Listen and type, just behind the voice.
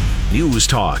News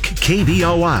Talk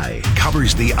KBOI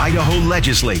covers the Idaho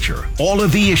legislature, all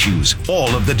of the issues, all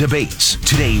of the debates.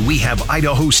 Today we have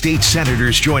Idaho State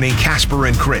Senators joining Casper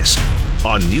and Chris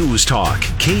on News Talk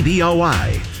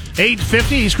KBOI. 8:50.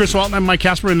 He's Chris Walton. I'm Mike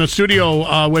Casper in the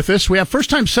studio with us. We have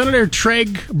first-time Senator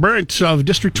Treg Burnt of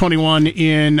District 21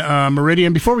 in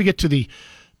Meridian. Before we get to the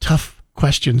tough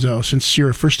questions, though, since you're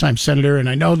a first-time senator, and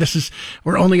I know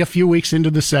we're only a few weeks into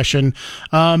the session,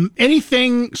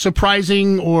 anything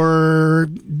surprising or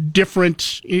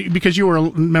different, because you were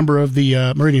a member of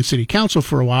the Meridian City Council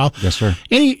for a while? Yes, sir.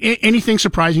 Anything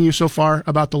surprising you so far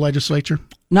about the legislature?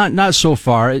 Not so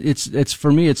far. It's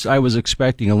for me. I was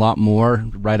expecting a lot more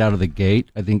right out of the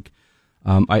gate. I think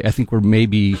we're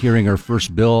maybe hearing our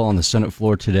first bill on the Senate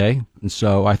floor today, and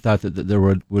so I thought that there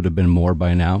would have been more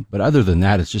by now. But other than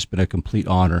that, it's just been a complete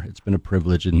honor. It's been a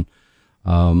privilege, and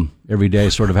every day I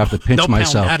sort of have to pinch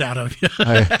myself. Don't pound that out of you.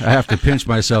 I have to pinch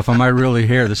myself. Am I really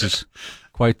here? This is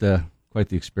quite the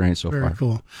experience so far. Very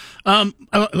cool.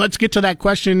 Let's get to that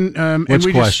question.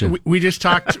 Which question? We just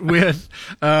talked with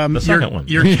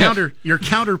your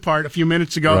counterpart a few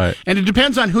minutes ago, right. And it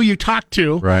depends on who you talk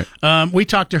to. Right. We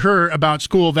talked to her about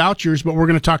school vouchers, but we're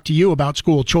going to talk to you about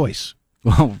school choice.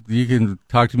 Well, you can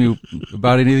talk to me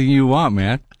about anything you want,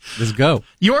 man. Let's go.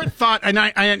 Your thought, and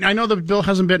I know the bill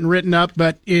hasn't been written up,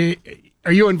 but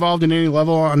are you involved in any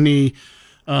level on the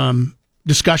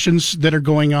discussions that are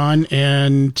going on,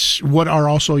 and what are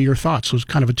also your thoughts? So it's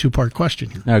kind of a two-part question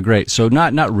here. Great. So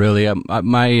not really.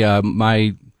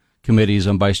 My committees,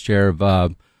 I'm vice chair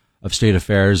of state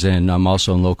affairs, and I'm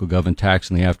also in local gov and tax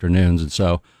in the afternoons. And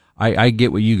so I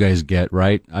get what you guys get,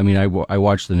 right? I mean, I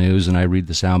watch the news and I read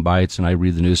the sound bites and I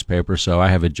read the newspaper, so I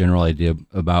have a general idea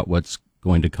about what's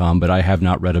going to come, but I have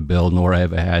not read a bill, nor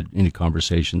have I had any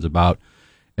conversations about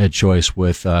ed choice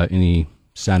with any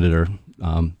senator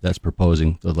that's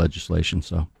proposing the legislation.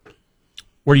 So,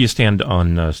 where do you stand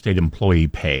on state employee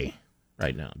pay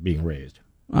right now being raised?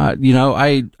 I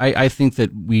think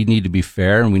that we need to be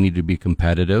fair and we need to be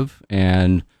competitive,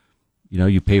 and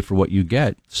you pay for what you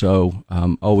get. So,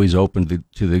 always open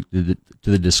to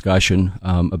the discussion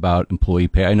about employee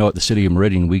pay. I know at the City of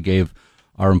Meridian we gave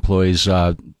our employees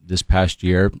this past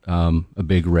year a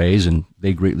big raise, and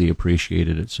they greatly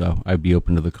appreciated it. So, I'd be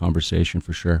open to the conversation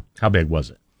for sure. How big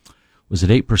was it? Was it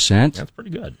 8%? That's pretty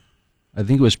good. I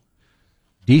think it was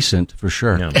decent for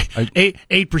sure. Yeah.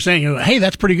 8%. Hey,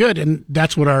 that's pretty good, and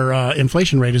that's what our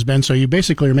inflation rate has been. So you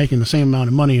basically are making the same amount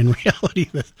of money in reality.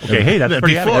 That's pretty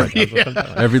good.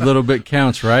 Yeah. Every little bit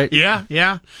counts, right?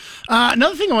 Yeah.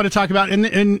 Another thing I want to talk about,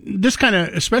 and this kind of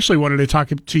especially wanted to talk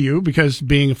to you because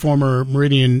being a former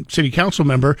Meridian City Council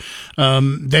member,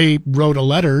 they wrote a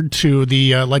letter to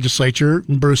the legislature,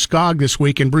 Bruce Skog, this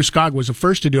week, and Bruce Skog was the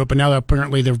first to do it, but now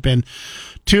apparently there have been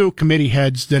two committee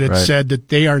heads that had said that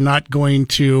they are not going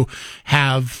to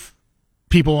have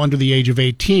people under the age of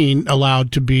 18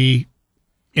 allowed to be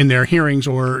in their hearings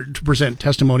or to present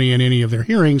testimony in any of their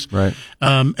hearings,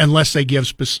 unless they give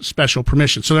special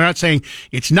permission. So they're not saying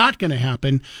it's not going to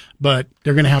happen, but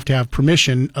they're going to have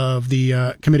permission of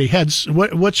the committee heads.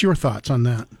 What's your thoughts on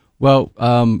that? Well,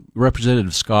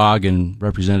 Representative Skog and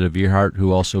Representative Earhart,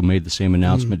 who also made the same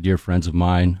announcement, dear friends of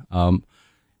mine,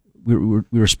 we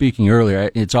were speaking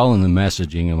earlier. It's all in the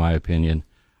messaging, in my opinion.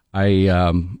 At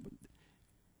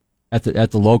the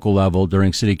local level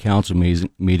during city council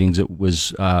meetings,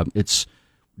 it's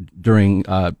during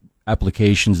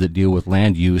applications that deal with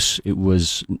land use. It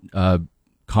was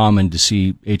common to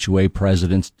see HOA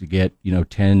presidents to get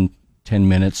 10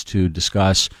 minutes to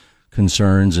discuss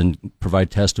concerns and provide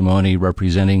testimony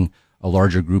representing a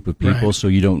larger group of people, right. So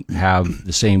you don't have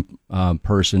the same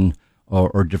person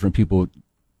or different people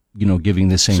giving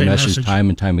the same message time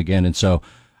and time again. And so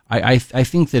I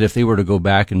think that if they were to go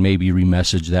back and maybe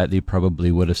remessage that, they probably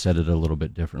would have said it a little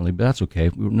bit differently. But that's okay.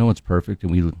 No one's perfect,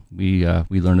 and we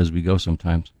learn as we go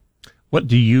sometimes. What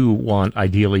do you want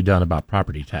ideally done about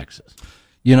property taxes?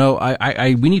 We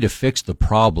need to fix the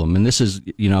problem, and this is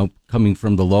coming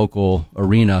from the local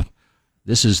arena.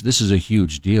 This is a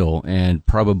huge deal, and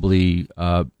probably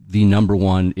the number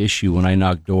one issue when I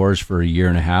knocked doors for a year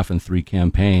and a half and 3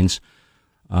 campaigns.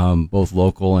 Both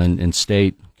local and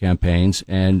state campaigns,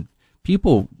 and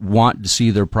people want to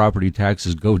see their property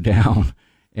taxes go down.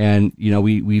 And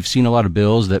we've seen a lot of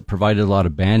bills that provided a lot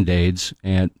of Band-Aids,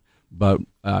 but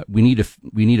we need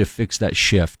to fix that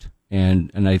shift.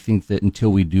 And I think that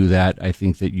until we do that, I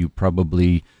think that you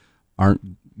probably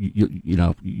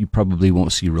you probably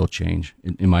won't see real change,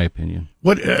 in my opinion.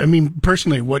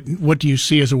 Personally, what do you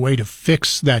see as a way to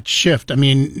fix that shift? I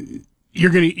mean,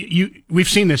 we've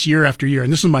seen this year after year,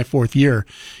 and this is my 4th year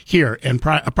here, and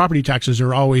property taxes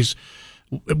are always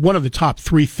one of the top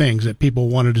three things that people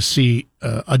wanted to see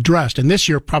addressed. And this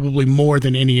year, probably more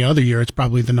than any other year, it's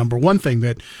probably the number one thing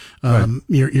that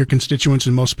your constituents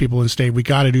and most people in the state, we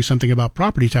got to do something about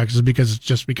property taxes because it's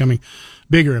just becoming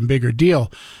bigger and bigger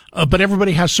deal. But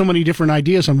everybody has so many different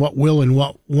ideas on what will and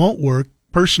what won't work.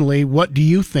 Personally, what do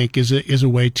you think is a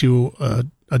way to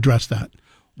address that?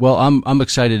 Well, I'm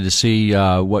excited to see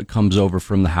what comes over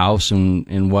from the House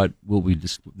and what will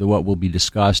be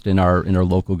discussed in our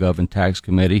local gov and tax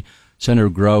committee. Senator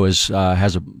Groh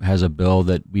has a bill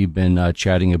that we've been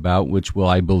chatting about, which will,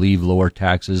 I believe, lower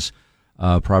taxes,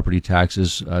 property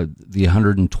taxes. The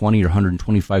 $120 or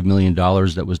 $125 million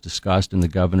that was discussed in the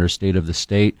governor's state of the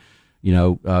state,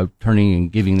 turning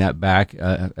and giving that back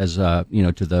as to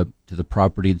the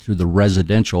property through the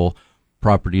residential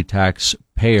property tax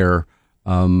payer.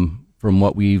 From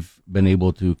what we've been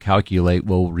able to calculate,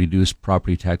 will reduce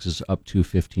property taxes up to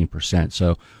 15%.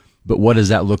 So, but what does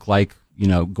that look like,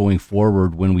 going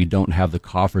forward when we don't have the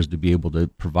coffers to be able to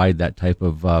provide that type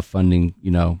of funding,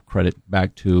 credit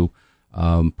back to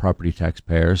property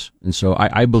taxpayers? And so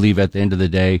I believe at the end of the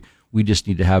day, we just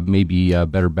need to have maybe a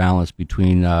better balance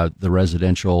between the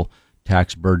residential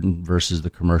tax burden versus the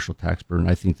commercial tax burden.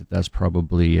 I think that's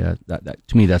probably, that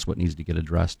to me, that's what needs to get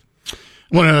addressed.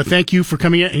 I want to thank you for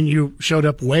coming in, and you showed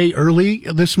up way early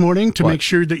this morning to make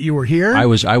sure that you were here. I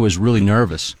was really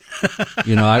nervous.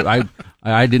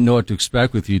 I didn't know what to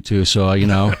expect with you two, so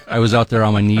I was out there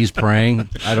on my knees praying.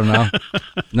 I don't know,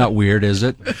 not weird, is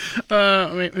it?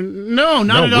 No,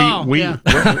 not at all.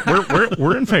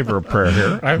 We're in favor of prayer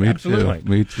here. Absolutely.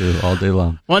 Me too, all day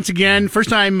long. Once again, first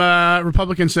time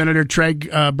Republican Senator Treg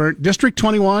Berndt, District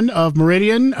 21 of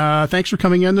Meridian. Thanks for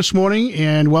coming in this morning,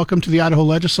 and welcome to the Idaho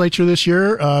Legislature this year.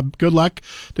 Good luck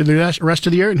to the rest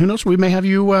of the year, and who knows, we may have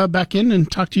you back in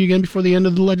and talk to you again before the end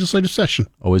of the legislative session.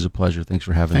 Always a pleasure. Thanks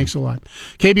for having me. Thanks a lot.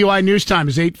 KBOI News Time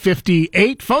is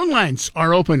 8:58. Phone lines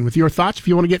are open with your thoughts. If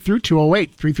you want to get through,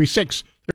 208-336